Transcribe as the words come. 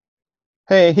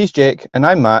Hey, he's Jake, and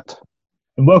I'm Matt.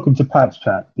 And welcome to Pats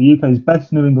Chat, the UK's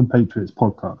best New England Patriots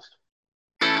podcast.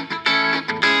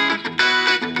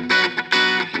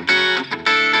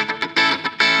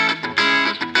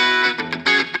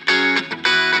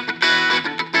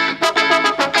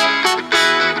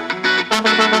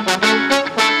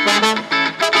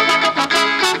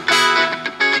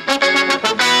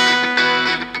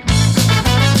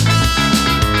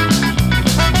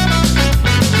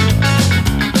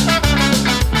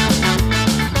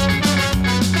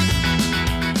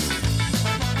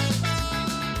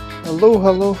 Hello,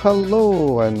 hello,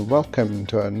 hello, and welcome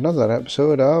to another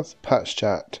episode of Patch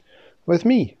Chat with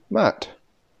me, Matt.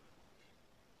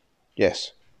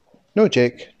 Yes, no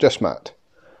Jake, just Matt.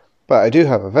 But I do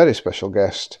have a very special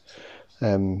guest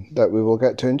that we will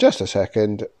get to in just a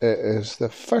second. It is the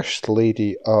First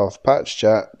Lady of Patch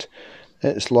Chat.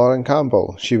 It's Lauren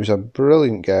Campbell. She was a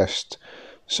brilliant guest,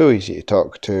 so easy to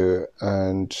talk to,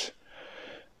 and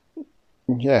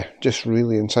yeah, just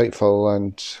really insightful,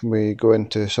 and we go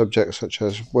into subjects such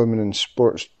as women in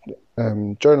sports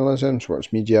journalism,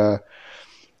 sports media,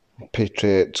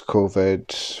 Patriots,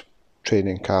 COVID,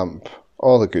 training camp,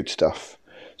 all the good stuff.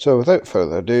 So without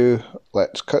further ado,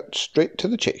 let's cut straight to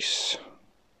the chase.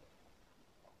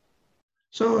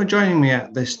 So joining me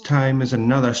at this time is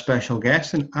another special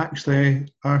guest, and actually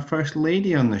our first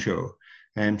lady on the show.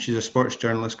 She's a sports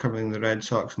journalist covering the Red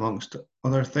Sox, amongst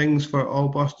other things, for All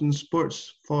Boston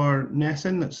Sports for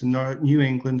NESN. That's the New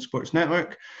England Sports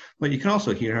Network. But you can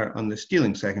also hear her on the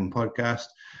Stealing Second podcast.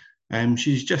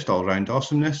 She's just all-round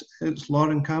awesomeness. It's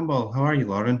Lauren Campbell. How are you,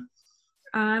 Lauren?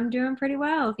 I'm doing pretty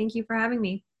well. Thank you for having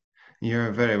me.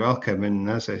 You're very welcome. And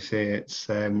as I say, it's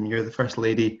you're the first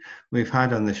lady we've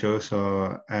had on the show,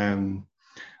 so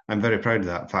I'm very proud of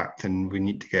that fact, and we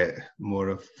need to get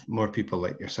more people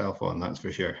like yourself on, that's for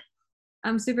sure.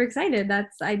 I'm super excited.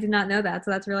 I did not know that,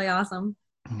 so that's really awesome.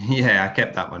 Yeah, I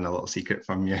kept that one a little secret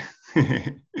from you.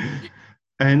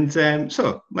 And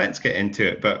so let's get into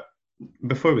it. But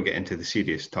before we get into the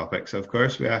serious topics, of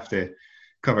course, we have to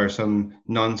cover some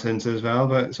nonsense as well.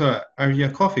 But so, are you a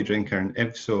coffee drinker? And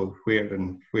if so, where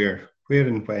and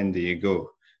when do you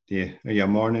go? Are you a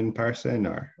morning person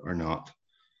or not?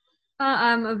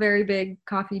 I'm a very big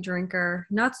coffee drinker.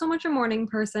 Not so much a morning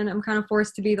person. I'm kind of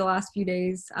forced to be the last few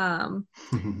days.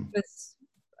 Just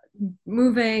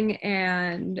moving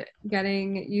and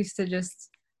getting used to just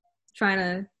trying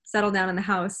to settle down in the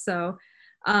house. So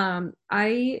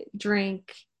I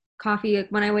drink coffee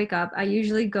when I wake up. I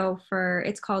usually go for,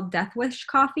 it's called Death Wish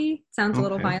coffee. Sounds a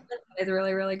little violent, but it's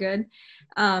really, really good.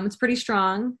 It's pretty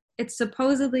strong. It's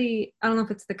supposedly, I don't know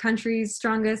if it's the country's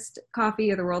strongest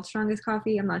coffee or the world's strongest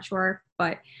coffee. I'm not sure,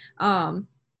 but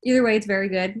either way, it's very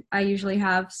good. I usually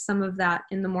have some of that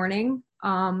in the morning.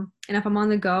 And if I'm on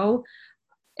the go,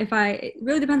 it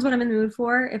really depends what I'm in the mood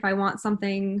for. If I want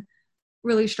something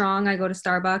really strong, I go to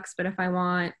Starbucks. But if I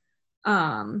want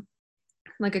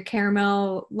like a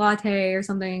caramel latte or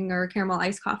something, or caramel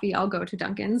iced coffee, I'll go to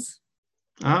Dunkin's.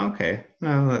 Oh, okay.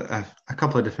 Well, a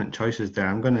couple of different choices there.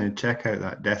 I'm going to check out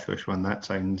that Death Wish one. That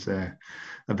sounds a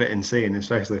bit insane,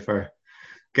 especially for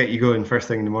get you going first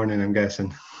thing in the morning, I'm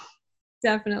guessing.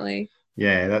 Definitely.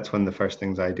 Yeah, that's one of the first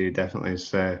things I do, definitely,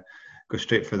 is go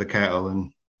straight for the kettle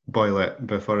and boil it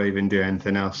before I even do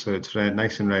anything else. So it's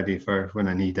nice and ready for when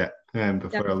I need it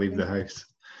before I leave the house.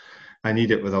 I need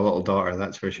it with a little daughter,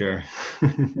 that's for sure.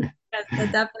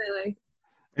 Yes, definitely.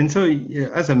 And so,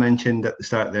 as I mentioned at the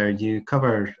start there, you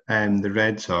cover the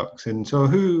Red Sox. And so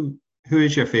who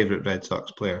is your favourite Red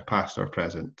Sox player, past or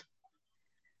present?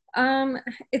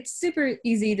 It's super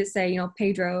easy to say,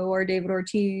 Pedro or David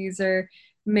Ortiz or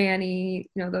Manny,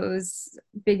 those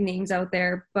big names out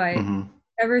there. But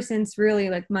ever since really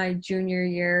like my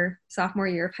sophomore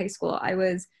year of high school, I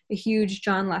was a huge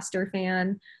Jon Lester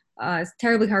fan. I was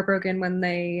terribly heartbroken when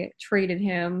they traded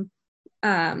him.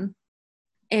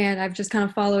 And I've just kind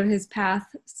of followed his path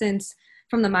since,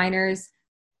 from the minors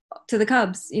to the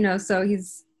Cubs, so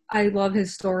I love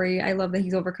his story. I love that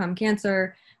he's overcome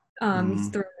cancer. He's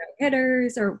thrown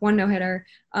no-hitters, or one no-hitter.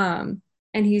 And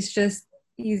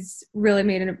he's really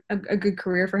made a good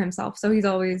career for himself. So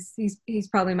he's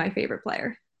probably my favorite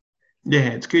player.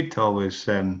 Yeah, it's good to always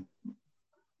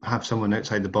have someone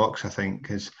outside the box, I think,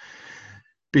 because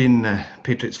being a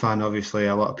Patriots fan, obviously,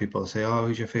 a lot of people say, "Oh,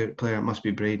 who's your favorite player? It must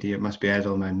be Brady. It must be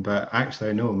Edelman." But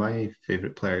actually, no, my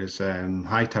favorite player is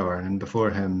Hightower, and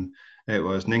before him, it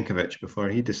was Ninkovich. Before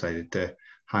he decided to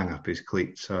hang up his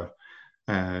cleats, so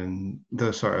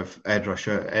those sort of edge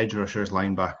rushers,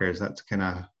 linebackers. That's the kind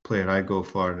of player I go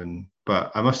for.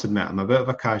 But I must admit, I'm a bit of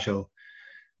a casual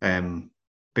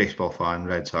baseball fan,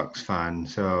 Red Sox fan.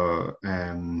 So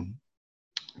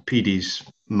PD's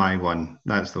my one.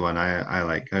 That's the one I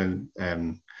like.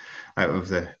 Out of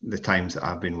the times that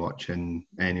I've been watching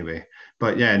anyway.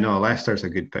 But yeah, no, Leicester's a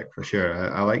good pick for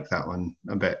sure. I like that one,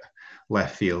 a bit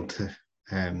left field,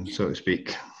 so to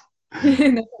speak.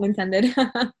 No pun intended.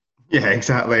 Yeah,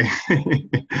 exactly.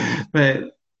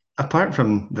 But apart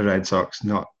from the Red Sox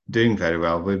not doing very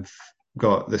well, we've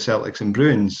got the Celtics and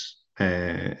Bruins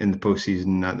in the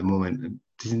postseason at the moment.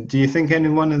 Do you think any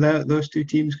one of those two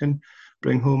teams can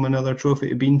bring home another trophy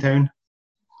to Beantown?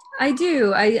 I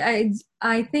do.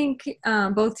 I think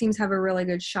both teams have a really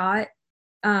good shot.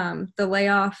 The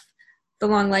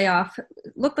long layoff,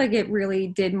 looked like it really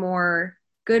did more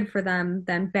good for them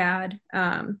than bad.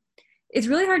 It's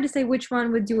really hard to say which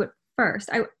one would do it first.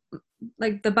 I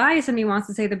like the bias in me wants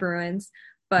to say the Bruins,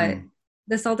 but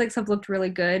the Celtics have looked really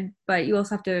good. But you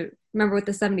also have to remember with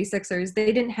the 76ers,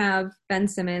 they didn't have Ben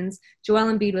Simmons. Joel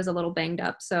Embiid was a little banged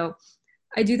up. So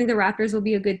I do think the Raptors will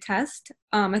be a good test.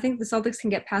 I think the Celtics can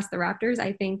get past the Raptors.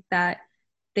 I think that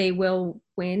they will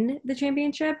win the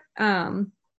championship.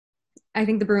 I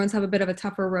think the Bruins have a bit of a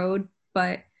tougher road,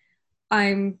 but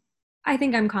I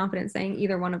think I'm confident saying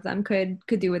either one of them could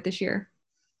do it this year.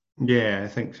 Yeah, I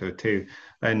think so too.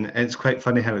 And it's quite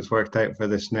funny how it's worked out for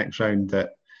this next round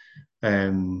that,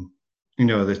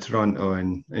 the Toronto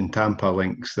and Tampa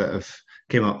links that have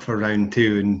came up for round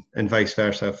two and vice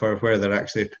versa for where they're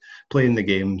actually playing the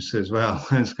games as well.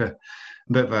 It's got a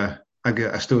bit of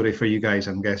a story for you guys,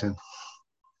 I'm guessing.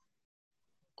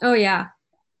 Oh, yeah,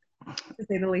 to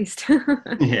say the least.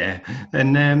 Yeah.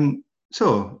 And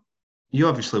so you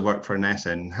obviously work for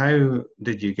NESN. How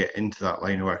did you get into that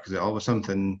line of work? Is it always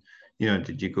something,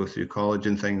 did you go through college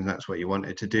and things and that's what you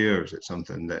wanted to do? Or is it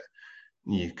something that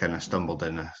you kind of stumbled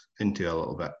into a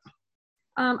little bit?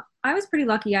 I was pretty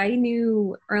lucky. I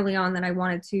knew early on that I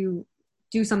wanted to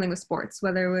do something with sports,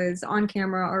 whether it was on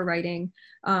camera or writing.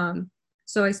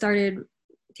 So I started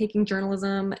taking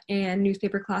journalism and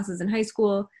newspaper classes in high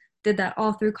school, did that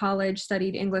all through college,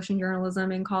 studied English and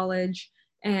journalism in college,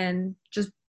 and just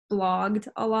blogged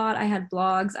a lot. I had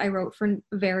blogs. I wrote for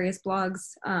various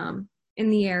blogs in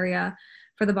the area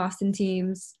for the Boston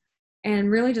teams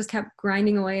and really just kept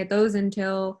grinding away at those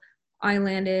until I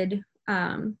landed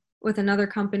with another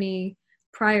company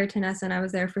prior to NESN. I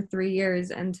was there for 3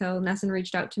 years until NESN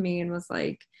reached out to me and was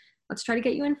like, let's try to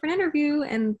get you in for an interview.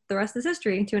 And the rest is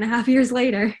history, 2.5 years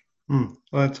later. Well,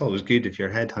 it's always good if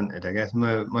you're headhunted, I guess.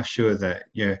 Must show that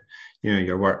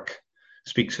your work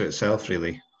speaks for itself,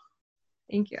 really.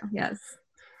 Thank you. Yes.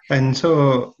 And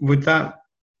so would that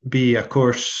be a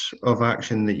course of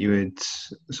action that you would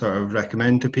sort of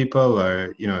recommend to people,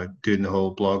 or, doing the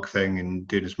whole blog thing and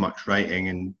doing as much writing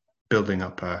and building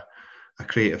up a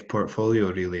creative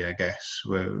portfolio, really, I guess,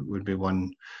 would be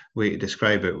one way to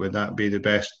describe it. Would that be the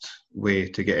best way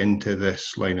to get into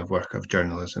this line of work of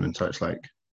journalism and such like?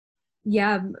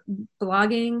 Yeah,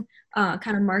 blogging,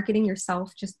 kind of marketing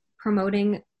yourself, just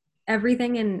promoting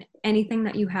everything and anything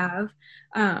that you have,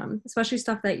 especially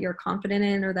stuff that you're confident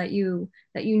in or that you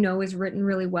know is written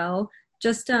really well.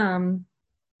 Just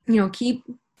keep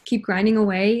grinding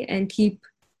away and keep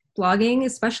blogging,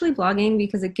 especially blogging,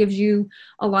 because it gives you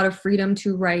a lot of freedom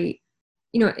to write.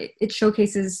 It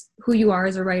showcases who you are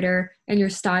as a writer and your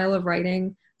style of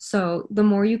writing. So the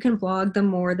more you can blog, the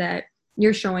more that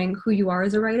you're showing who you are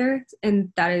as a writer,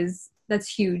 and that's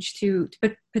huge to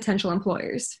potential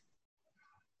employers.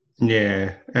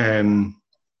 Yeah.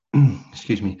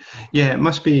 Excuse me. Yeah, it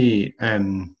must be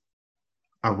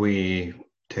a way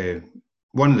to,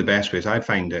 one of the best ways I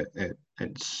find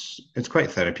it's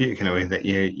quite therapeutic in a way that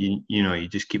you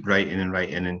just keep writing and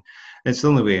writing, and it's the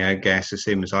only way, I guess, the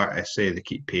same as artists say, they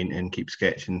keep painting, keep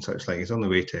sketching and such like. It's the only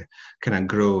way to kind of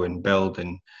grow and build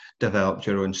and develop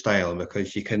your own style,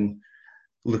 because you can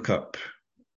look up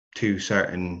to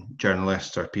certain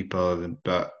journalists or people,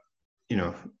 but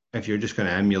if you're just going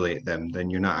to emulate them, then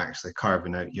you're not actually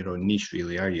carving out your own niche,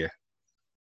 really, are you?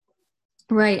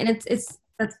 Right. And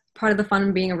that's part of the fun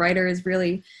of being a writer, is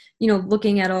really,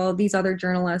 looking at all these other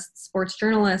journalists, sports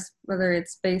journalists, whether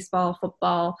it's baseball,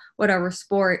 football, whatever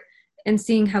sport, and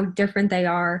seeing how different they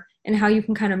are and how you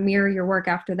can kind of mirror your work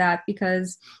after that.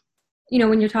 Because,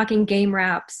 when you're talking game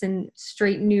wraps and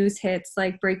straight news hits,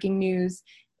 like breaking news,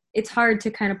 it's hard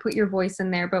to kind of put your voice in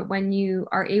there. But when you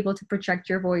are able to project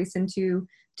your voice into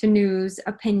news,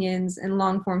 opinions, and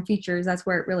long form features, that's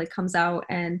where it really comes out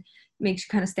and makes you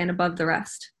kind of stand above the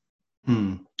rest.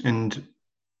 And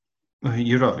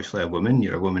you're obviously a woman.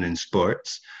 You're a woman in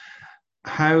sports.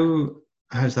 How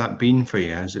has that been for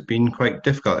you? Has it been quite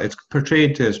difficult? It's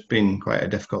portrayed as being quite a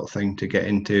difficult thing to get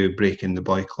into, breaking the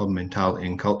boy club mentality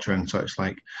and culture and such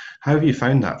like. How have you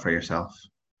found that for yourself?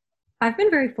 I've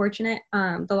been very fortunate.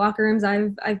 The locker rooms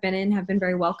I've been in have been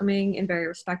very welcoming and very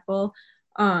respectful.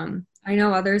 I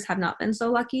know others have not been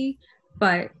so lucky,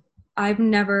 but I've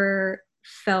never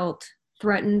felt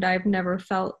threatened. I've never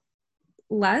felt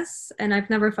less, and I've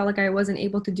never felt like I wasn't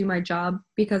able to do my job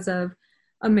because of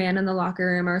a man in the locker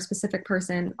room or a specific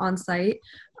person on site.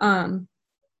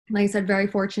 Like I said, very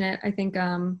fortunate. I think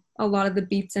a lot of the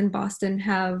beats in Boston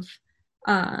have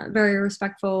very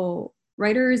respectful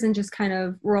writers, and just kind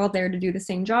of, we're all there to do the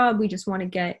same job. We just want to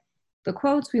get the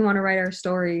quotes, we want to write our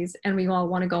stories, and we all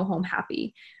want to go home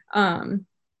happy. On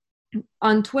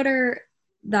Twitter,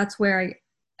 that's where I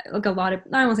like a lot of,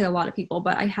 I won't say a lot of people,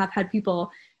 but I have had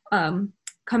people come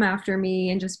after me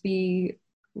and just be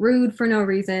rude for no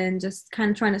reason, just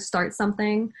kind of trying to start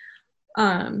something.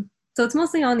 So it's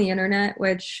mostly on the internet,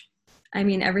 which, I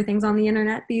mean, everything's on the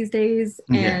internet these days,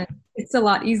 and it's a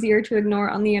lot easier to ignore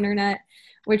on the internet,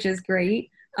 which is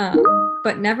great.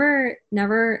 But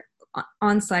never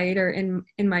on site or in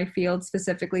my field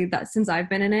specifically, that since I've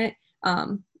been in it.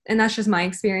 And that's just my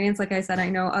experience. Like I said, I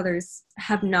know others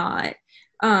have not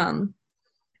been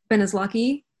as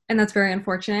lucky, and that's very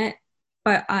unfortunate.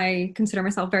 But I consider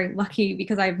myself very lucky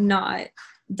because I've not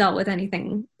dealt with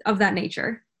anything of that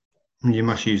nature. You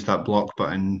must use that block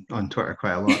button on Twitter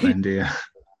quite a lot then, do you?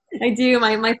 I do.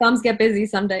 My thumbs get busy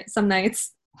some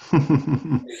nights.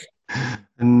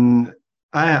 And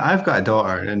I've got a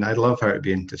daughter, and I'd love her to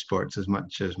be into sports as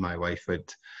much as my wife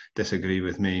would disagree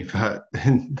with me. But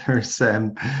there's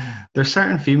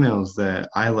certain females that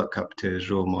I look up to as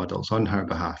role models on her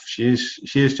behalf. She is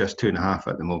just 2.5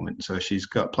 at the moment, so she's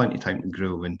got plenty of time to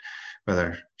grow. And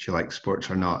whether she likes sports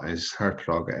or not is her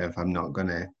prerogative. I'm not going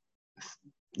to,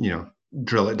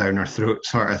 drill it down her throat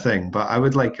sort of thing. But I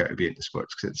would like her to be into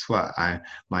sports because it's what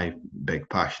my big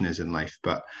passion is in life.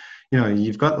 But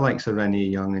you've got the likes of Renee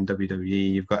Young in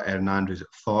WWE, you've got Erin Andrews at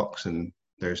Fox, and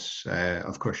there's,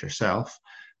 of course, yourself.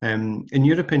 In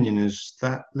your opinion, is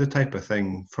that the type of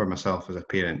thing for myself as a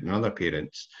parent and other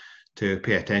parents to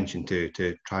pay attention to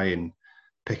try and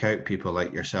pick out people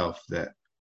like yourself that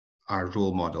are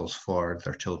role models for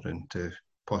their children to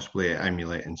possibly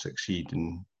emulate and succeed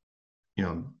and,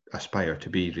 aspire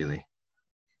to be, really?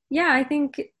 Yeah, I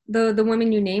think the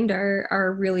women you named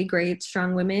are really great,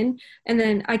 strong women. And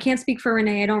then I can't speak for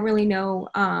Renee. I don't really know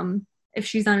if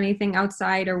she's done anything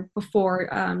outside or before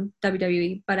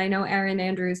WWE, but I know Erin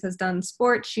Andrews has done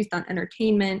sports. She's done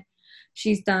entertainment.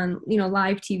 She's done,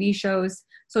 live TV shows.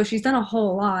 So she's done a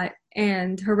whole lot,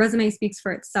 and her resume speaks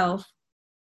for itself.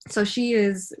 So she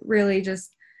is really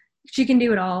just, she can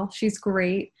do it all. She's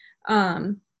great.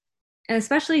 And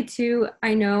especially too,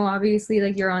 I know obviously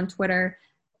like you're on Twitter.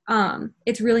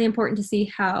 It's really important to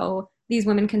see how these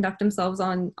women conduct themselves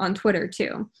on Twitter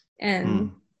too.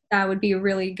 And that would be a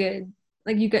really good,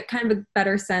 like you get kind of a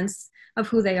better sense of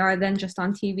who they are than just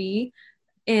on TV.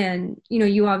 And,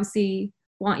 you obviously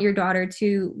want your daughter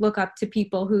to look up to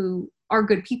people who are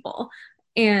good people.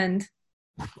 And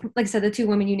like I said, the two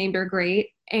women you named are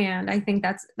great. And I think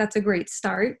that's a great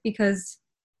start because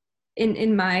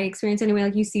in my experience anyway,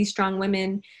 like you see strong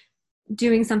women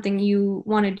doing something you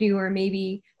want to do, or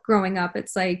maybe growing up,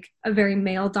 it's like a very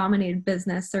male dominated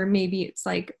business, or maybe it's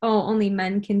like, oh, only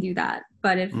men can do that.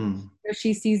 But if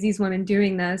she sees these women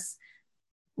doing this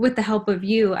with the help of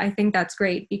you, I think that's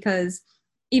great, because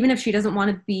even if she doesn't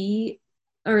want to be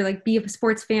a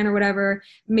sports fan or whatever,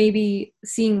 maybe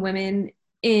seeing women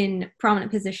in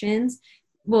prominent positions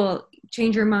will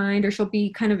change her mind, or she'll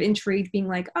be kind of intrigued, being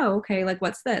like, oh, okay, like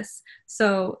what's this?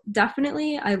 So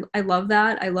definitely I love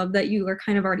that. I love that you are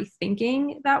kind of already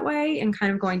thinking that way and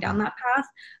kind of going down that path.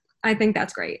 I think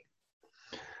that's great.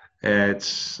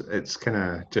 It's kind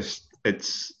of just,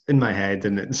 it's in my head,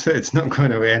 and it's not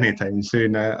going away anytime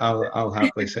soon. I'll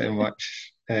happily sit and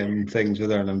watch things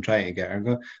with her, and I'm trying to get her and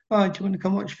go, oh, do you want to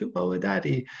come watch football with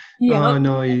Daddy? Yep. Oh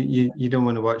no, you don't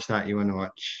want to watch that, you want to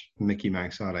watch Mickey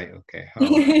Mouse. All right, okay,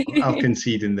 I'll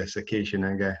concede in this occasion,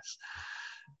 I guess.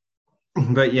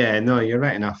 But yeah, no, you're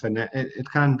right enough, and it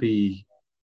can be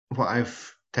what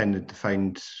I've tended to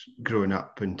find growing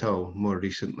up until more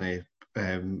recently.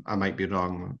 I might be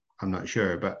wrong, I'm not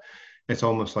sure, but it's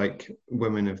almost like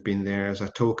women have been there as a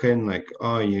token, like,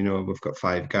 oh, we've got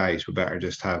 5 guys, we better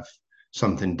just have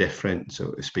something different,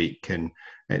 so to speak. And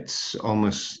it's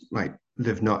almost like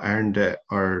they've not earned it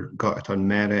or got it on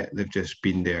merit. They've just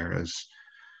been there as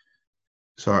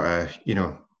sort of,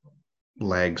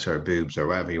 legs or boobs or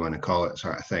whatever you want to call it,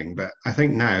 sort of thing. But I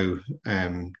think now,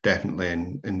 definitely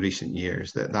in recent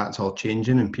years, that's all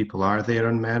changing, and people are there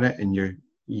on merit. And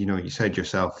you said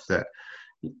yourself that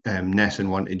Nessun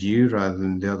wanted you rather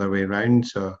than the other way around.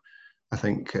 So I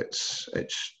think it's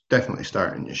definitely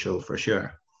starting to show for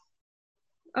sure.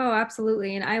 Oh,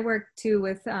 absolutely. And I work too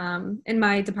with, in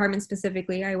my department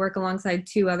specifically, I work alongside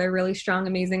two other really strong,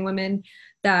 amazing women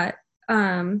that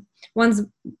one's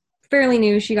fairly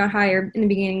new. She got hired in the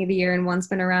beginning of the year, and one's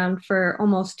been around for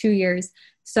almost 2 years.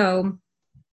 So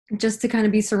just to kind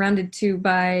of be surrounded to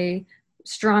by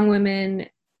strong women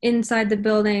inside the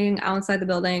building, outside the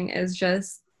building is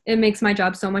just, it makes my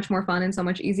job so much more fun and so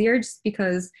much easier just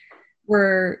because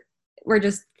we're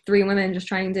just three women just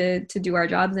trying to do our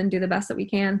jobs and do the best that we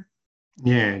can.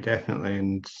 Yeah, definitely.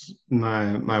 And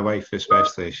my wife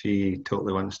especially, she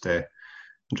totally wants to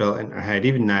drill it in her head.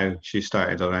 Even now, she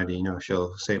started already.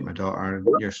 She'll say to my daughter,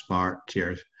 "You're smart.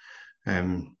 You're,"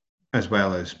 um, as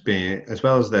well as the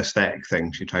aesthetic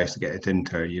thing. She tries to get it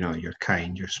into her. You're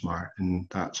kind, you're smart, and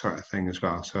that sort of thing as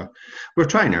well. So we're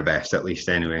trying our best, at least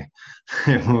anyway.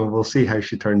 We'll see how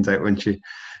she turns out when she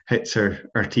hits her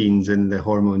teens and the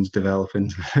hormones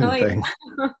developing Oh, and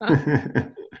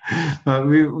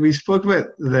things. We spoke about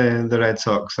the Red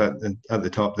Sox at the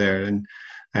top there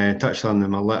and touched on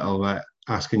them a little bit,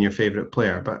 asking your favourite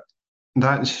player, but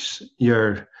that's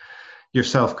your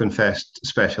self-confessed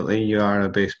specialty. You are a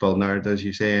baseball nerd, as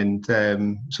you say, and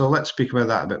so let's speak about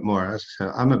that a bit more. As I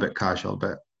said, I'm a bit casual,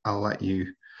 but I'll let you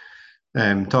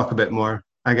talk a bit more,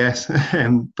 I guess.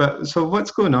 But so,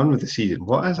 what's going on with the season?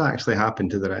 What has actually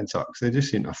happened to the Red Sox? They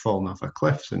just seem to have fallen off a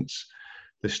cliff since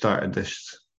they started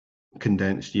this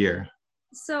condensed year.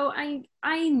 So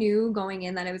I knew going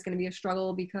in that it was going to be a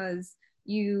struggle because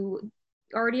you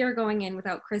already are going in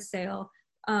without Chris Sale.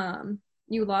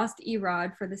 You lost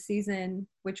Erod for the season,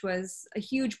 which was a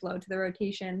huge blow to the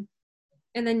rotation.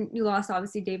 And then you lost,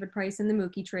 obviously, David Price in the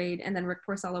Mookie trade, and then Rick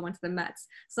Porcello went to the Mets.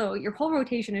 So your whole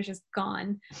rotation is just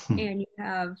gone. And you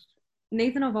have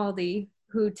Nathan Eovaldi,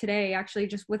 who today actually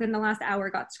just within the last hour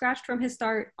got scratched from his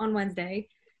start on Wednesday,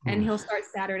 and he'll start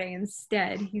Saturday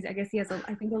instead. I guess he has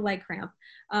I think a leg cramp.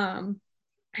 I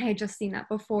had just seen that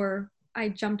before I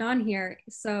jumped on here.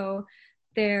 So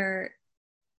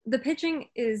the pitching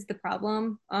is the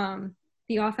problem.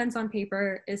 The offense on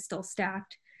paper is still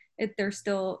stacked. They're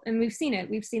still, and we've seen it.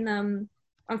 We've seen them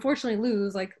unfortunately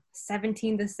lose like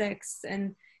 17-6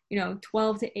 and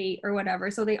 12-8 or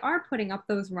whatever. So they are putting up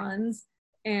those runs,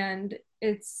 and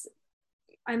I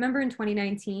remember in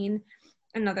 2019,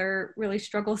 another really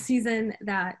struggle season,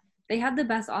 that they had the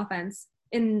best offense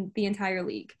in the entire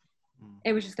league.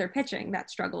 It was just their pitching that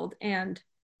struggled, and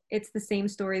it's the same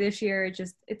story this year.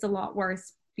 It's a lot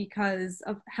worse because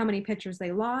of how many pitchers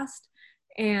they lost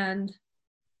and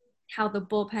how the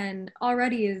bullpen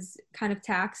already is kind of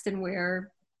taxed, and we're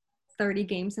 30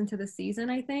 games into the season,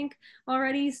 I think,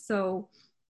 already. So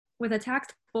with a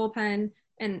taxed bullpen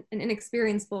and an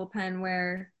inexperienced bullpen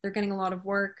where they're getting a lot of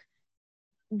work,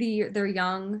 they're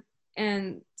young,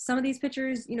 and some of these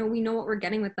pitchers, we know what we're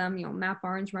getting with them. Matt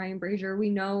Barnes, Ryan Brazier, we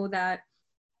know that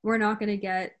we're not going to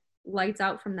get lights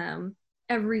out from them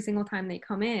every single time they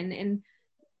come in, and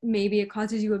maybe it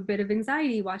causes you a bit of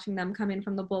anxiety watching them come in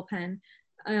from the bullpen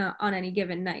on any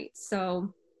given night.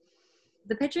 So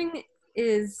the pitching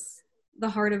is the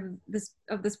heart of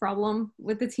this problem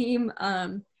with the team.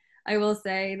 I will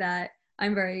say that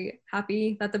I'm very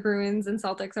happy that the Bruins and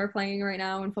Celtics are playing right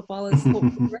now, and football is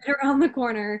right around the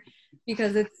corner,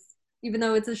 because even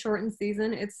though it's a shortened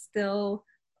season, it's still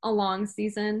a long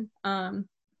season.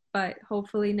 But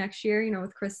hopefully next year,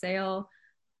 with Chris Sale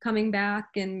coming back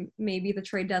and maybe the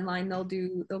trade deadline, they'll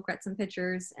get some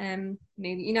pitchers, and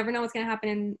maybe you never know what's going to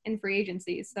happen in free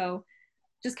agency. So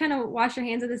just kind of wash your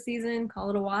hands of the season, call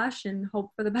it a wash, and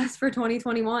hope for the best for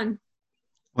 2021.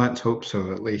 Let's hope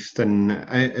so, at least. And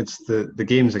it's the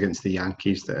games against the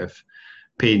Yankees that have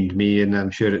pained me, and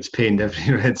I'm sure it's pained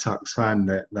every Red Sox fan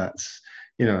that's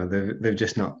they've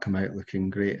just not come out looking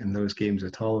great in those games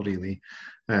at all, really.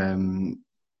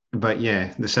 But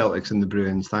yeah, the Celtics and the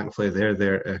Bruins, thankfully, they're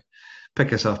there to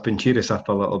pick us up and cheer us up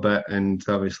a little bit. And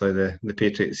obviously, the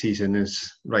Patriots season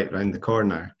is right round the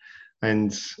corner.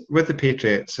 And with the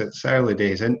Patriots, it's early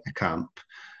days into camp.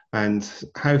 And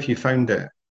how have you found it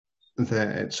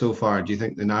so far? Do you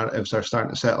think the narratives are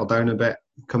starting to settle down a bit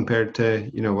compared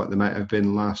to what they might have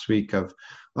been last week of,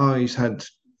 oh, he's had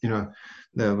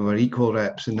they were equal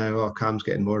reps, and now Cam's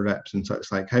getting more reps and such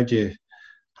like? How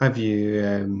have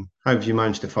you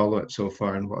managed to follow it so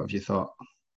far, and what have you thought?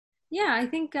 Yeah, I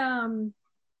think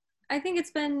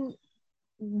it's been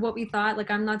what we thought. Like,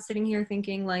 I'm not sitting here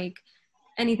thinking like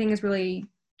anything has really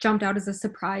jumped out as a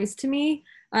surprise to me,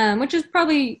 which is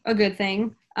probably a good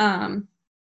thing.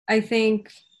 I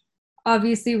think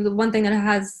obviously the one thing that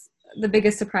has the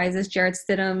biggest surprise is Jarrett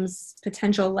Stidham's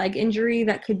potential leg injury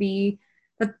that could be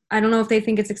but I don't know if they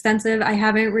think it's extensive. I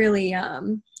haven't really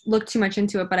looked too much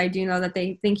into it, but I do know that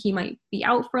they think he might be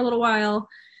out for a little while.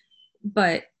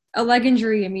 But a leg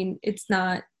injury, I mean, it's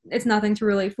nothing to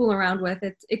really fool around with.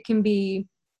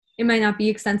 It might not be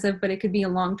extensive, but it could be a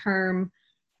long-term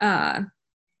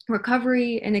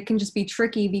recovery, and it can just be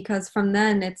tricky because from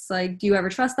then it's like, do you ever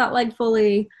trust that leg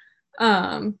fully?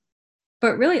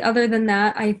 But really, other than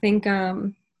that, I think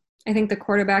the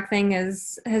quarterback thing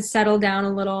has settled down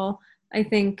a little. I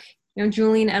think,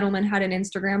 Julian Edelman had an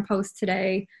Instagram post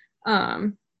today.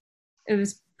 It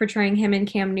was portraying him and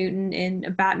Cam Newton in a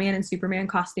Batman and Superman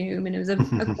costume, and it was a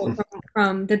quote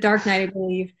from The Dark Knight, I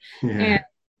believe. Yeah. And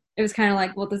it was kind of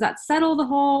like, well, does that settle the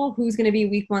whole who's going to be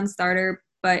week 1 starter?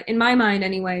 But in my mind,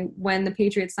 anyway, when the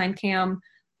Patriots signed Cam,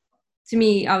 to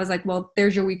me, I was like, well,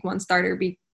 there's your week 1 starter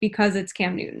because it's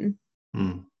Cam Newton.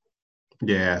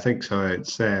 Yeah, I think so.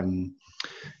 It's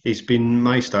he's been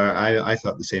my star. I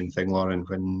thought the same thing, Lauren,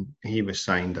 when he was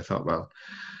signed. I thought, well,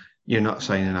 you're not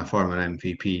signing a former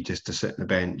MVP just to sit on the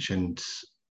bench, and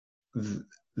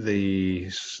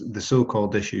the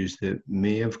so-called issues that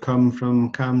may have come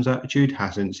from Cam's attitude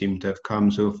hasn't seemed to have come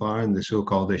so far, and the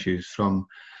so-called issues from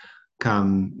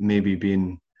Cam maybe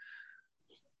being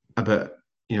a bit,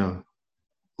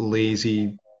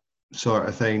 lazy sort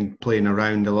of thing, playing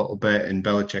around a little bit, and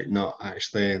Belichick not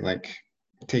actually like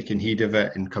taking heed of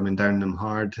it and coming down them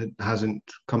hard, it hasn't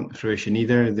come to fruition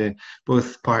either.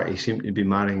 Both parties seem to be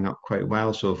marrying up quite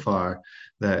well so far,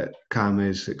 that Cam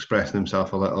is expressing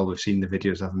himself a little. We've seen the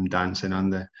videos of him dancing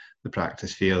on the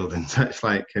practice field and such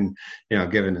like, and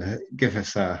give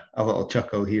us a little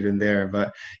chuckle here and there.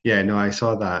 But yeah, no, I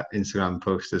saw that Instagram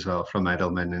post as well from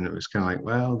Edelman, and it was kind of like,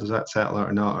 well, does that settle it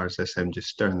or not, or is this him just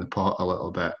stirring the pot a little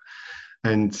bit?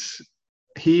 And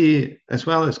he, as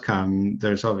well as Cam,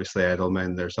 there's obviously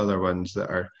Edelman, there's other ones that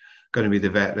are going to be the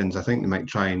veterans. I think they might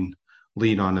try and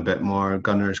lean on a bit more.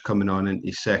 Gunner's coming on in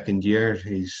his second year.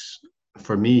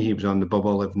 For me, he was on the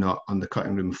bubble, if not on the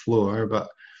cutting room floor, but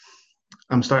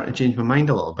I'm starting to change my mind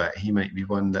a little bit. He might be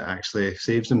one that actually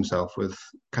saves himself with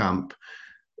camp.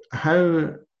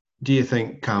 How do you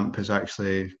think camp is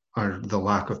actually, or the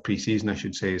lack of preseason, I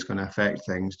should say, is going to affect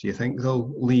things? Do you think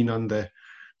they'll lean on the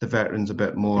veterans a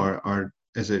bit more, or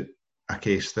is it a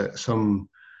case that some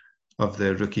of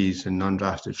the rookies and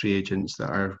non-drafted free agents that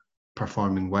are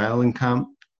performing well in camp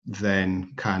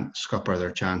then can't scupper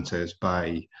their chances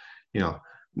by,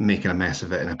 making a mess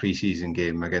of it in a preseason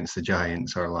game against the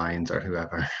Giants or Lions or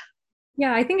whoever?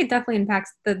 Yeah, I think it definitely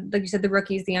impacts like you said, the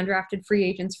rookies, the undrafted free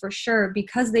agents for sure,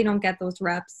 because they don't get those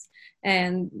reps.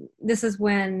 And this is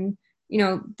when,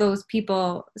 those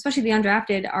people, especially the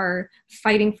undrafted, are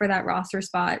fighting for that roster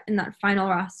spot and that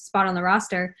final spot on the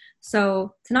roster.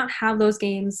 So to not have those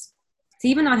games, to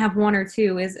even not have 1 or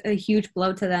 2 is a huge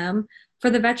blow to them. For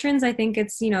the veterans, I think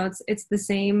it's the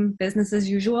same business as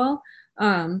usual.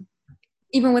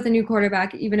 Even with a new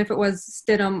quarterback, even if it was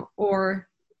Stidham or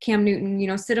Cam Newton,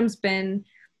 Stidham's been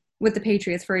with the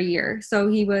Patriots for a year. So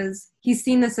he's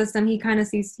seen the system.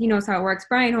 He knows how it works.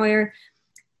 Brian Hoyer,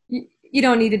 you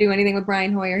don't need to do anything with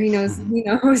Brian Hoyer. He knows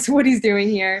what he's doing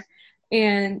here.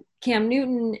 And Cam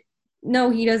Newton, no,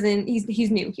 he doesn't.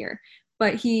 He's new here,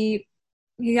 but he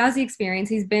has the experience.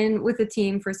 He's been with the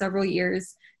team for several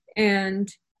years, and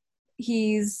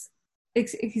he's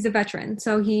a veteran.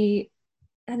 So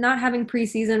not having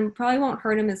preseason probably won't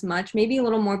hurt him as much, maybe a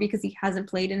little more because he hasn't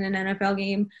played in an NFL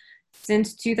game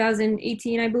since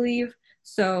 2018, I believe.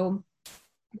 So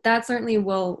that certainly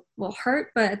will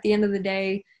hurt, but at the end of the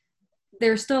day,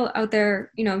 they're still out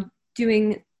there,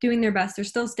 doing their best. They're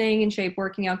still staying in shape,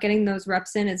 working out, getting those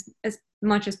reps in as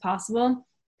much as possible,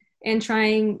 and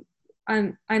trying.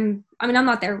 I'm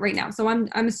not there right now, so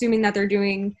I'm assuming that they're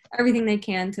doing everything they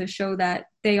can to show that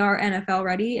they are NFL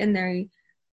ready, and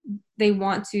they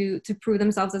want to prove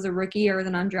themselves as a rookie or as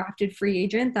an undrafted free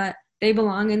agent that they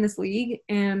belong in this league.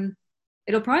 And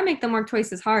it'll probably make them work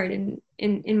twice as hard,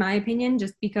 in my opinion,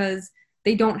 just because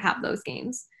they don't have those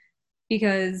games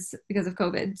because of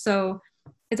COVID. So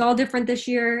it's all different this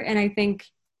year, and I think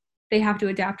they have to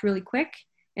adapt really quick.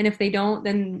 And if they don't,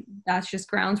 then that's just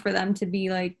grounds for them to be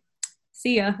like,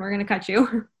 see ya, we're going to cut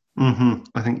you. Mm-hmm.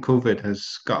 I think COVID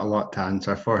has got a lot to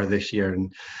answer for this year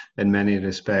in many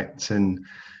respects, and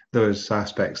those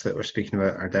aspects that we're speaking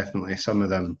about are definitely some of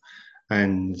them.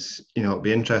 And, it'll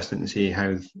be interesting to see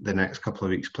how the next couple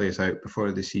of weeks plays out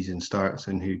before the season starts,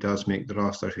 and who does make the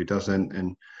roster, who doesn't.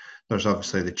 And there's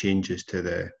obviously the changes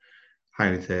to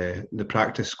how the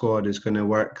practice squad is going to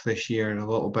work this year a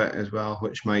little bit as well,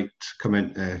 which might come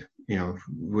into,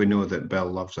 we know that Bill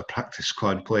loves a practice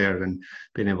squad player and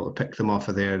being able to pick them off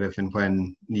of there if and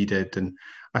when needed. And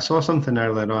I saw something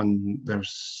earlier on.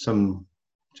 There's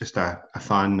just a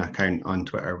fan account on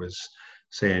Twitter was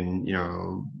saying,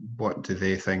 what do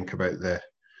they think about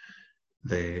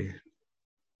the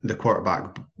the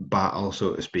quarterback battle,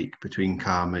 so to speak, between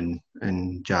Cam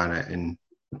and Jarrett, and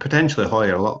potentially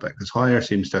Hoyer a little bit, because Hoyer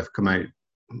seems to have come out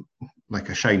like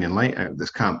a shining light out of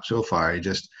this camp so far.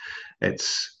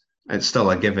 It's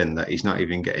still a given that he's not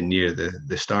even getting near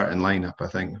the starting lineup, I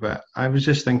think. But I was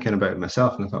just thinking about it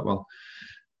myself, and I thought, well,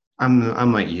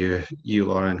 I'm like you,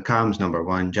 Lauren. Cam's number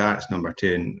one, Jarrett's number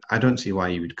two, and I don't see why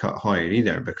you would cut Hoyer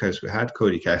either, because we had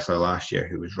Cody Kessler last year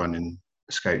who was running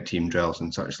scout team drills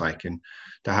and such like, and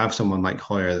to have someone like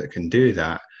Hoyer that can do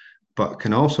that, but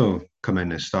can also come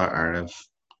in as starter if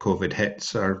COVID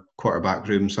hits our quarterback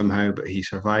room somehow, but he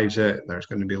survives it. There's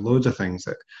going to be loads of things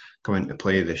that come into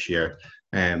play this year.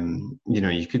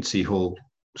 You could see whole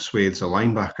swathes of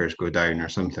linebackers go down or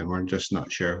something. We're just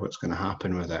not sure what's going to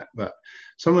happen with it. But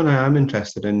someone I am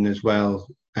interested in as well,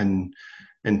 and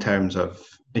in terms of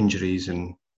injuries,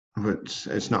 and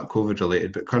it's not COVID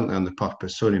related, but currently on the pup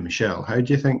is Sony Michel. How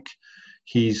do you think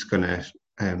he's going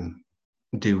to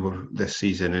do this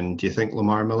season? And do you think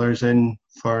Lamar Miller's in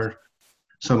for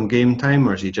some game time,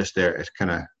 or is he just there to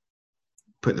kind of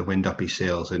put the wind up his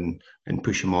sails and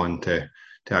push him on to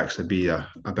actually be a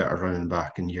better running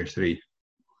back in year 3?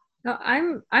 No,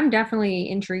 I'm definitely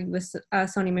intrigued with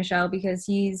Sony Michel, because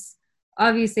he's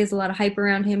obviously has a lot of hype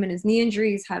around him, and his knee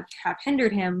injuries have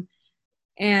hindered him.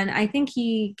 And I think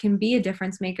he can be a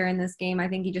difference maker in this game. I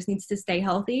think he just needs to stay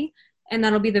healthy, and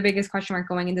that'll be the biggest question mark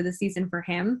going into the season for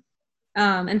him.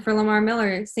 And for Lamar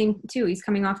Miller, same too. He's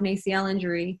coming off an ACL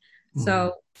injury.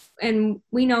 So, and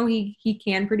we know he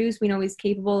can produce. We know he's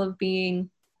capable of being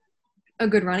a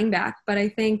good running back, but I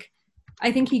think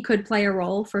he could play a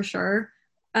role for sure.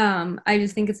 I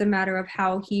just think it's a matter of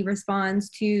how he responds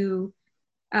to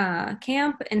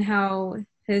camp and how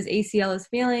his ACL is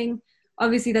feeling.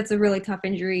 Obviously, that's a really tough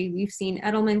injury. We've seen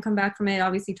Edelman come back from it,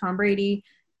 obviously Tom Brady,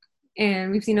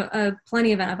 and we've seen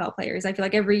plenty of NFL players. I feel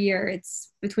like every year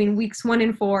it's between weeks 1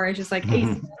 and 4, it's just like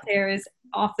ACL tears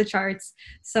off the charts.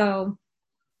 So,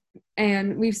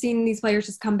 and we've seen these players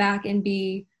just come back and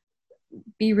be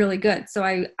really good. So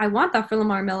I want that for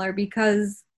Lamar Miller,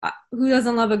 because who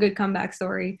doesn't love a good comeback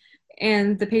story?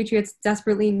 And the Patriots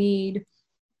desperately need,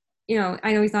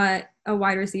 I know he's not a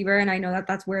wide receiver, and I know that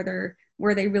that's where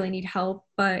they really need help,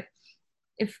 but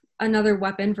if another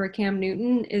weapon for Cam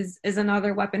Newton is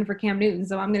another weapon for Cam Newton.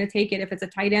 So I'm going to take it if it's a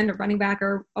tight end, a running back,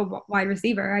 or a wide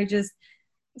receiver.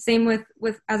 Same with,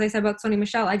 as I said about Sony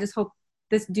Michel, I just hope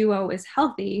this duo is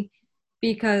healthy,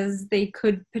 because they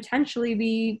could potentially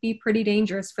be pretty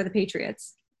dangerous for the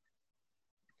Patriots.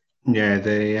 Yeah,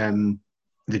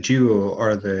 the duo,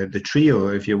 or the trio,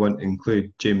 if you want to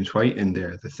include James White in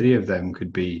there, the three of them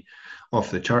could be off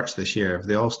the charts this year if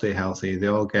they all stay healthy. They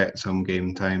all get some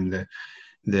game time.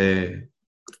 The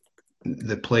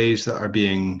plays that are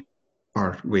being,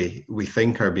 or we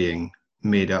think are being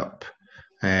made up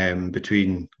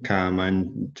between Cam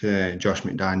and Josh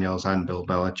McDaniels and Bill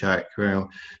Belichick. Well,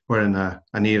 we're in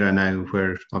an era now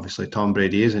where obviously Tom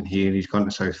Brady isn't here. He's gone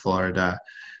to South Florida.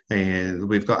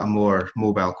 We've got a more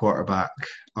mobile quarterback,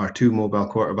 or 2 mobile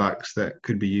quarterbacks that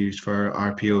could be used for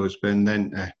RPOs. But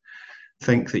then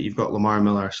think that you've got Lamar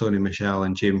Miller, Sony Michel,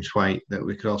 and James White that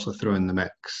we could also throw in the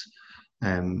mix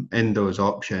in those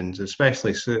options.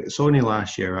 Especially Sony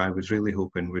last year, I was really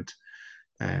hoping would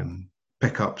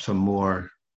pick up some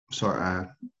more sort of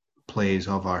plays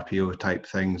of RPO type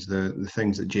things, the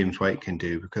things that James White can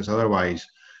do, because otherwise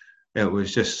it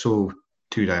was just so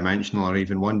 2-dimensional, or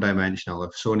even 1-dimensional.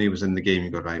 If Sony was in the game, you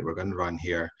go, right, we're going to run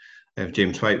here. If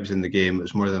James White was in the game, it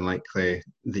was more than likely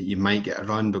that you might get a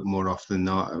run, but more often than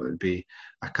not, it would be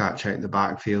a catch out the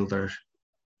backfield, or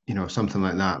something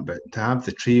like that. But to have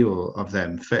the trio of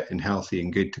them fit and healthy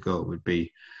and good to go would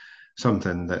be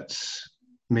something that's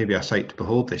maybe a sight to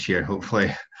behold this year,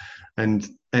 hopefully. And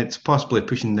it's possibly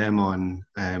pushing them on,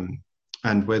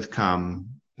 and with Cam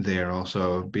there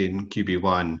also being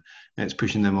QB1, it's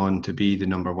pushing them on to be the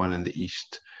number 1 in the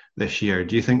East this year.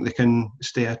 Do you think they can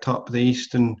stay atop the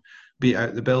East and beat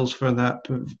out the Bills for that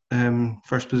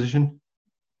first position?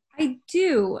 I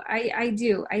do. I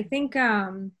do. I think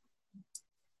they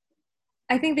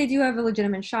do have a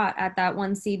legitimate shot at that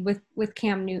 1 seed with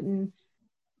Cam Newton.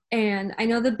 And I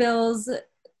know the Bills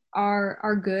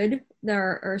are good.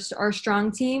 They're a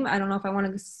strong team. I don't know if I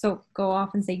want to go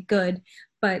off and say good,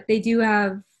 but they do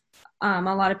have a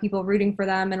lot of people rooting for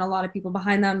them, and a lot of people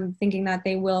behind them thinking that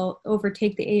they will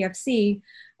overtake the AFC.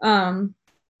 I'm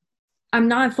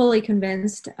not fully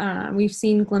convinced. We've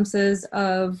seen glimpses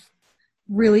of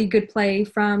really good play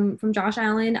from Josh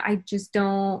Allen. I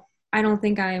don't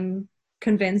think I'm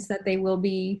convinced that the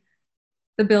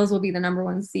Bills will be the number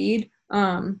one seed.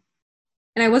 And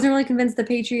I wasn't really convinced the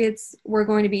Patriots were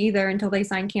going to be either until they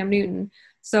signed Cam Newton.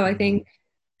 So I think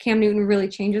Cam Newton really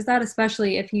changes that,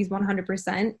 especially if he's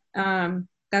 100%.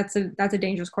 That's a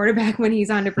dangerous quarterback when he's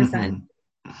 100%.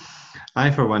 I,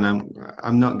 for one,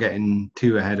 I'm not getting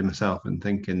too ahead of myself and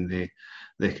thinking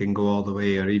they can go all the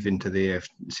way or even to the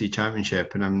AFC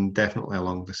Championship. And I'm definitely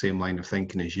along the same line of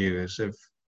thinking as you. As if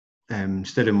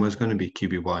Stidham was going to be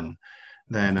QB1,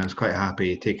 then I was quite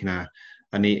happy taking an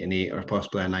 8-8 or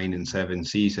possibly a 9-7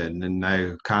 season. And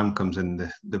now Cam comes in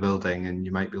the building, and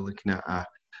you might be looking at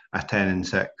a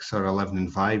 10-6 or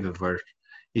 11-5 if we're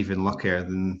even luckier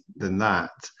than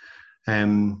that.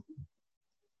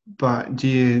 But do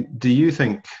you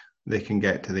think they can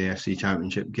get to the AFC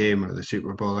Championship game or the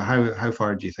Super Bowl? Or how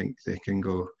far do you think they can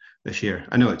go this year?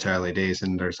 I know it's early days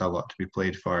and there's a lot to be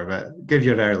played for, but give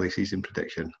your early season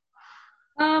prediction.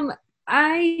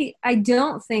 I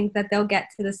don't think that they'll get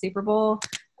to the Super Bowl.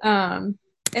 And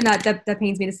that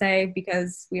pains me to say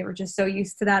because we were just so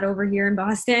used to that over here in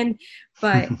Boston.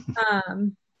 But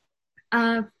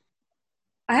I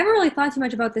haven't really thought too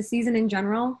much about the season in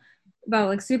general, about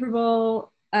like Super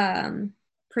Bowl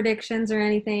predictions or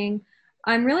anything.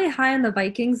 I'm really high on the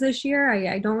Vikings this year.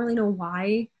 I don't really know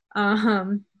why.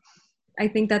 I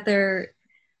think they're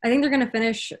going to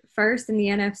finish first in the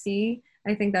NFC.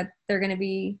 I think that they're going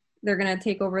to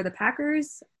take over the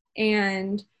Packers,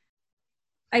 and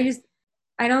I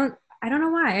don't know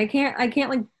why. I can't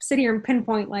like sit here and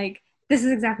pinpoint like this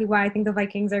is exactly why I think the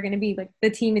Vikings are going to be like the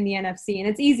team in the NFC. And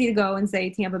it's easy to go and say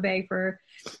Tampa Bay for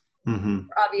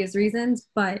obvious reasons,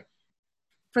 but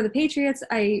for the Patriots,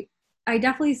 I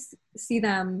definitely see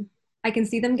them. I can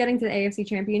see them getting to the AFC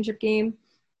Championship game,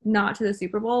 not to the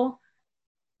Super Bowl.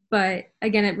 But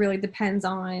again, it really depends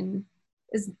on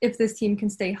if this team can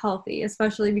stay healthy,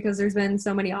 especially because there's been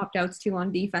so many opt-outs too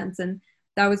on defense. And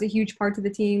that was a huge part to the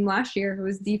team last year. It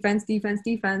was defense.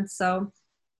 So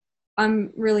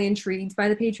I'm really intrigued by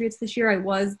the Patriots this year. I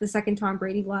was the second Tom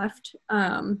Brady left.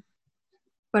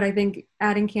 But I think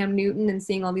adding Cam Newton and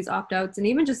seeing all these opt-outs and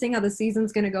even just seeing how the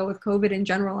season's going to go with COVID in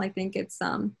general, I think it's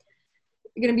going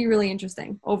to be really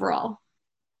interesting overall.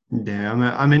 Yeah,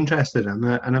 I'm interested. And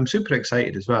I'm super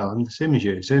excited as well. I'm the same as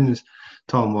you. As soon as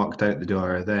Tom walked out the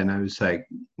door, then I was like,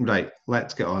 right,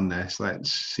 let's get on this.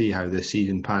 Let's see how this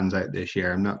season pans out this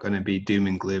year. I'm not going to be doom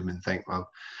and gloom and think, well,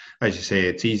 as you say,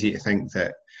 it's easy to think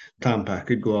that Tampa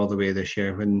could go all the way this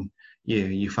year when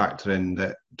you factor in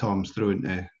that Tom's thrown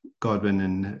to Godwin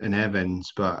and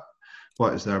Evans, but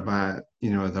what is their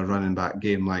their running back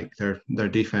game like? Their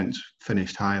defense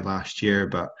finished high last year,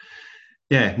 but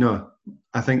yeah, no,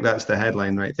 I think that's the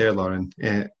headline right there, Lauren.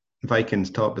 Vikings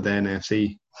top of the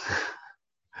NFC.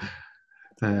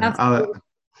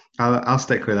 I'll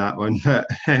stick with that one. But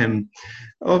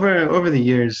over the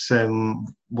years,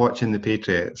 watching the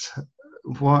Patriots,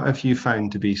 what have you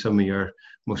found to be some of your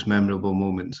most memorable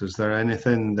moments? Is there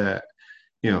anything that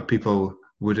people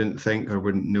wouldn't think or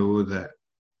wouldn't know that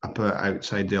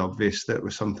outside the obvious that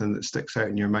was something that sticks out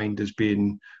in your mind as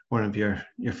being one of your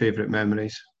favorite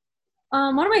memories?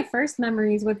 One of my first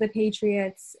memories with the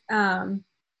Patriots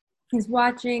is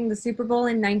watching the Super Bowl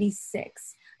in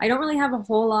 '96. I don't really have a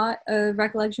whole lot of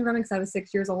recollection from it because I was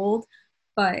 6 years old,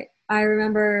 but I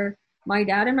remember my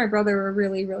dad and my brother were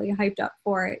really, really hyped up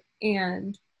for it.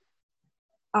 And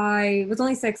I was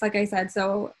only 6, like I said,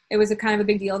 so it was a kind of a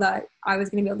big deal that I was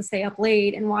going to be able to stay up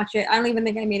late and watch it. I don't even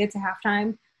think I made it to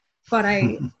halftime, but I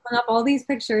hung up all these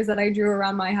pictures that I drew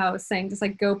around my house saying just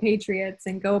like, go Patriots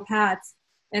and go Pats.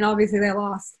 And obviously they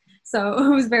lost. So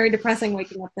it was very depressing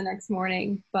waking up the next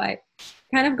morning. But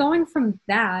kind of going from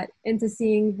that into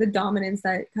seeing the dominance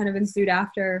that kind of ensued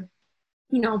after,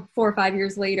 4 or 5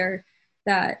 years later,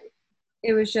 that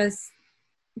it was just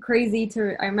crazy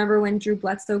I remember when Drew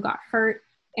Bledsoe got hurt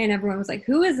and everyone was like,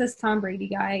 who is this Tom Brady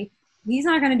guy? He's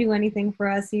not going to do anything for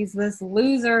us. He's this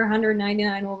loser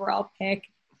 199 overall pick.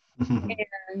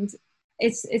 And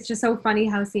it's just so funny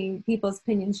how seeing people's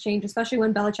opinions change, especially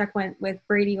when Belichick went with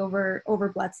Brady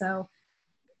over Bledsoe,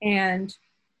 and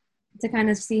to kind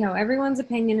of see how everyone's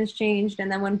opinion has changed.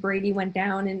 And then when Brady went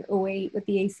down in 2008 with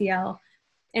the ACL,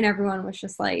 and everyone was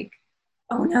just like,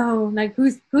 oh no, like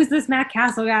who's this Matt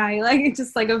Castle guy? Like it's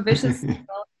just like a vicious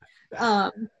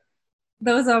cycle.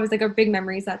 Those are always like our big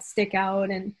memories that stick out.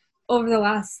 And over the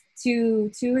last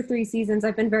two or three seasons,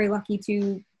 I've been very lucky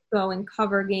to go and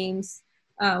cover games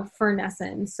for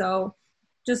NESN. So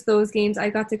just those games, I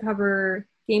got to cover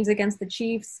games against the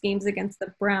Chiefs, games against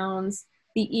the Browns,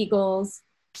 the Eagles.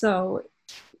 So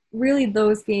really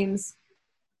those games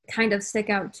kind of stick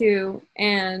out too.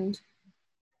 And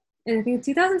I think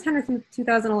 2010 or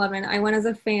 2011, I went as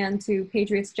a fan to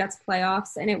Patriots Jets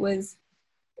playoffs, and it was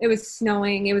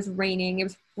snowing, it was raining, it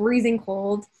was freezing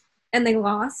cold, and they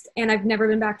lost. And I've never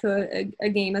been back to a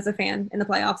game as a fan in the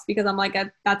playoffs because I'm like,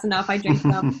 that's enough. I jinxed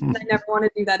them. I never want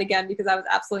to do that again because I was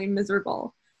absolutely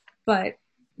miserable. But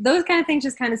those kind of things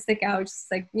just kind of stick out,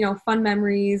 just like, fun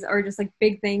memories or just like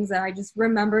big things that I just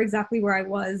remember exactly where I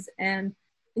was, and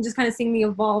just kind of seeing the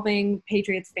evolving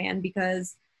Patriots fan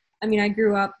because, I mean, I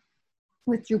grew up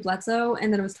with Drew Bledsoe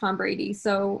and then it was Tom Brady.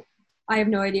 So I have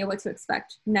no idea what to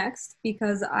expect next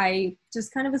because I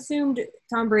just kind of assumed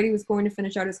Tom Brady was going to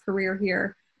finish out his career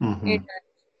here. Mm-hmm. And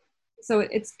so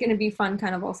it's going to be fun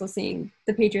kind of also seeing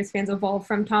the Patriots fans evolve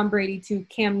from Tom Brady to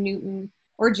Cam Newton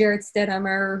or Jarrett Stidham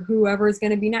or whoever is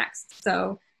going to be next.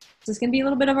 So it's just going to be a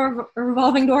little bit of a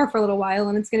revolving door for a little while,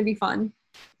 and it's going to be fun.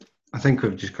 I think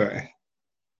we've just got to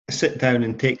sit down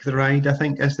and take the ride, I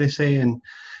think, as they say, and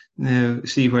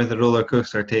see where the roller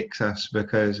coaster takes us,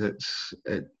 because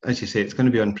as you say, it's going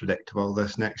to be unpredictable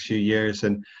this next few years,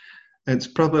 and it's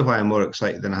probably why I'm more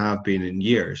excited than I have been in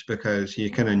years, because you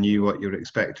kind of knew what you were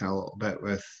expecting a little bit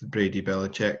with Brady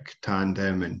Belichick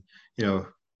tandem, and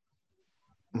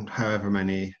however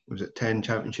many, was it 10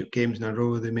 championship games in a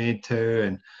row they made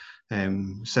to,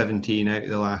 and 17 out of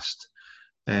the last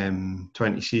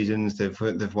 20 seasons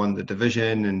they've won the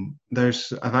division. And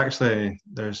there's a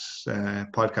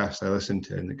podcast I listened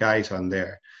to, and the guys on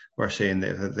there were saying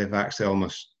that they've actually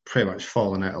almost pretty much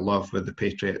fallen out of love with the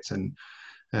Patriots, and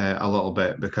a little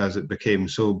bit, because it became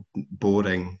so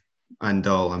boring and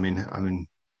dull. I mean,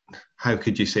 how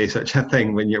could you say such a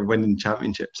thing when you're winning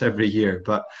championships every year?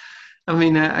 But I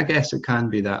mean, I guess it can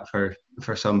be that for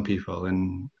some people,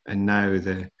 and now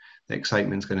the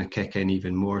excitement's going to kick in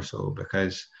even more so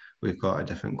because we've got a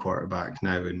different quarterback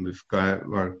now, and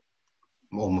we're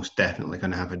almost definitely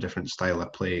going to have a different style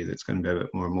of play that's going to be a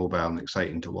bit more mobile and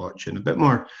exciting to watch, and a bit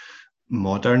more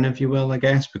modern, if you will, I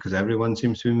guess, because everyone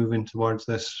seems to be moving towards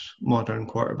this modern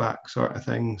quarterback sort of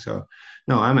thing. So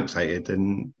no, I'm excited,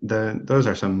 and those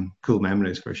are some cool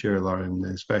memories for sure, Lauren,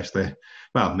 especially,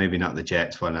 well, maybe not the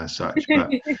Jets one as such,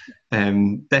 but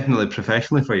definitely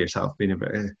professionally for yourself, being able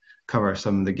to cover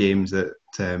some of the games at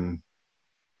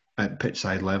pitch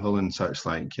side level and such,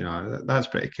 like, that's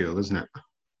pretty cool, isn't it?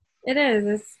 It is.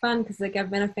 It's fun because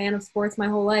I've been a fan of sports my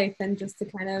whole life, and just to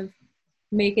kind of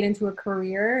make it into a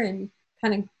career and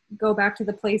kind of go back to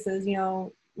the places,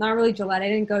 not really Gillette. I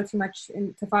didn't go too much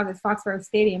into Foxborough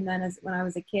Stadium then when I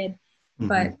was a kid,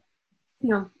 but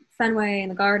Fenway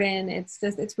and the Garden, it's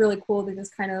really cool to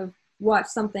just kind of watch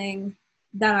something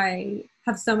that I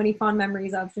have so many fond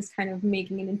memories of, just kind of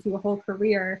making it into a whole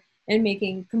career and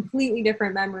making completely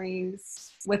different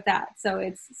memories with that.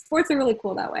 So sports are really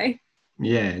cool that way.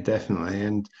 Yeah, definitely.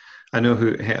 And I know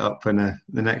who to hit up when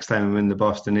the next time I'm in the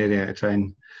Boston area to try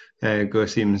and go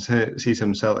see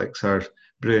some Celtics or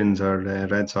Bruins or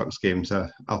Red Sox games.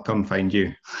 I'll come find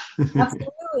you.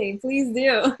 Absolutely. Please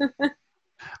do.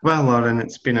 Well, Lauren,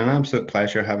 it's been an absolute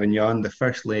pleasure having you on, the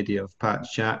First Lady of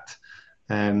Pat's Chat.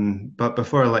 But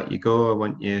before I let you go, I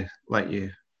want to let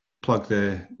you plug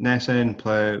the NESN,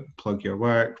 plug your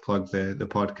work, plug the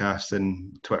podcast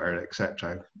and Twitter,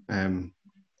 etc.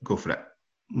 Go for it.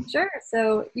 Sure.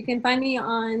 So you can find me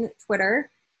on Twitter.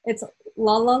 It's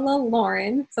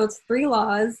Lauren. So it's 3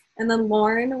 laws and then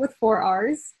Lauren with 4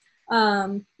 R's.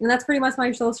 And that's pretty much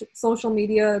my social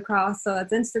media across. So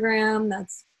that's Instagram.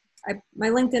 My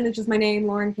LinkedIn is just my name,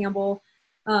 Lauren Campbell.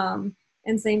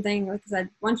 And same thing, like I said,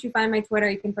 once you find my Twitter,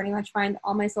 you can pretty much find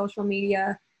all my social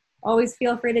media. Always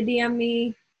feel free to DM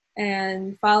me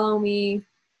and follow me,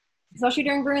 especially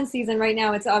during Bruins season. Right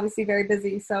now, it's obviously very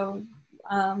busy. So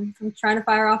I'm trying to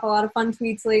fire off a lot of fun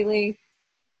tweets lately.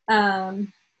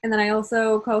 And then I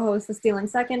also co-host the Stealing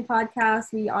Second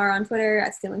podcast. We are on Twitter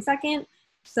at Stealing Second.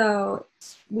 So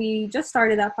we just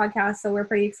started that podcast, so we're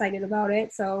pretty excited about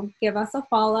it. So give us a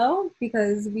follow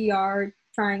because we are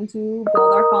trying to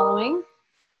build our following.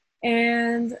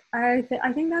 And I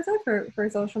think that's it for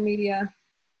social media.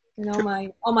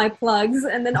 All my plugs,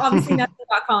 and then obviously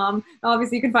NESN.com.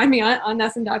 Obviously, you can find me on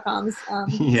NESN.com.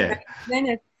 Yeah.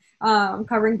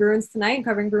 Covering Bruins tonight and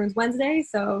covering Bruins Wednesday,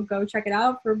 so go check it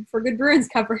out for good Bruins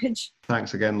coverage.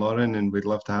 Thanks again, Lauren, and we'd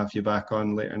love to have you back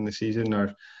on later in the season,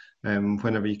 or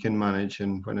whenever you can manage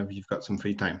and whenever you've got some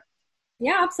free time.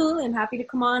 Yeah, absolutely. I'm happy to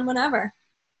come on whenever.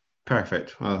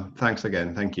 Perfect. Well, thanks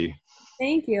again. Thank you.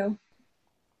 Thank you.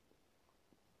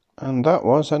 And that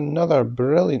was another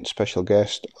brilliant special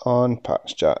guest on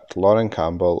Pat's Chat, Lauren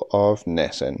Campbell of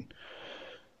NESN.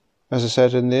 As I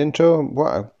said in the intro,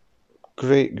 what a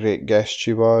great guest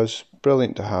she was.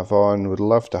 brilliant to have on. Would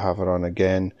love to have her on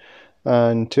again.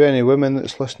 And to any women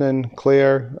that's listening,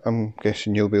 Claire, I'm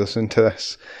guessing you'll be listening to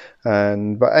this,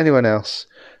 but anyone else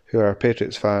who are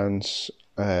Patriots fans,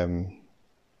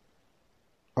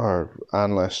 or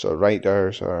analysts or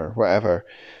writers or whatever,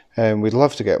 we'd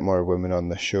love to get more women on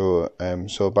the show.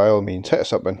 So by all means, hit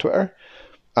us up on Twitter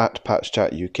at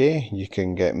PatsChatUK. You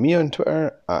can get me on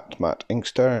Twitter at Matt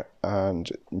Inkster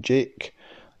and Jake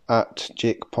at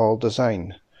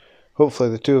JakePaulDesign. Hopefully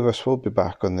the two of us will be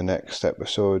back on the next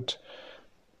episode.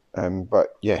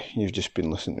 But yeah, you've just been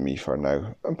listening to me for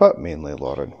now, but mainly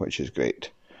Lauren, which is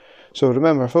great. So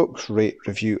remember, folks, rate,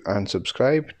 review and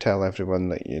subscribe. Tell everyone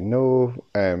that you know.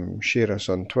 Share us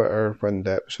on Twitter when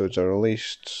the episodes are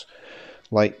released.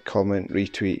 Like, comment,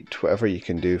 retweet, whatever you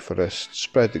can do for us.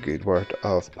 Spread the good word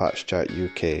of Pats Chat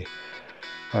UK.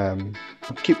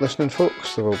 Keep listening,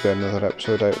 folks. There will be another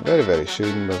episode out very, very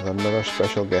soon with another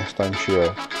special guest, I'm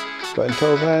sure. But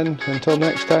until then, until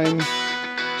next time,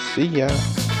 see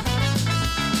ya.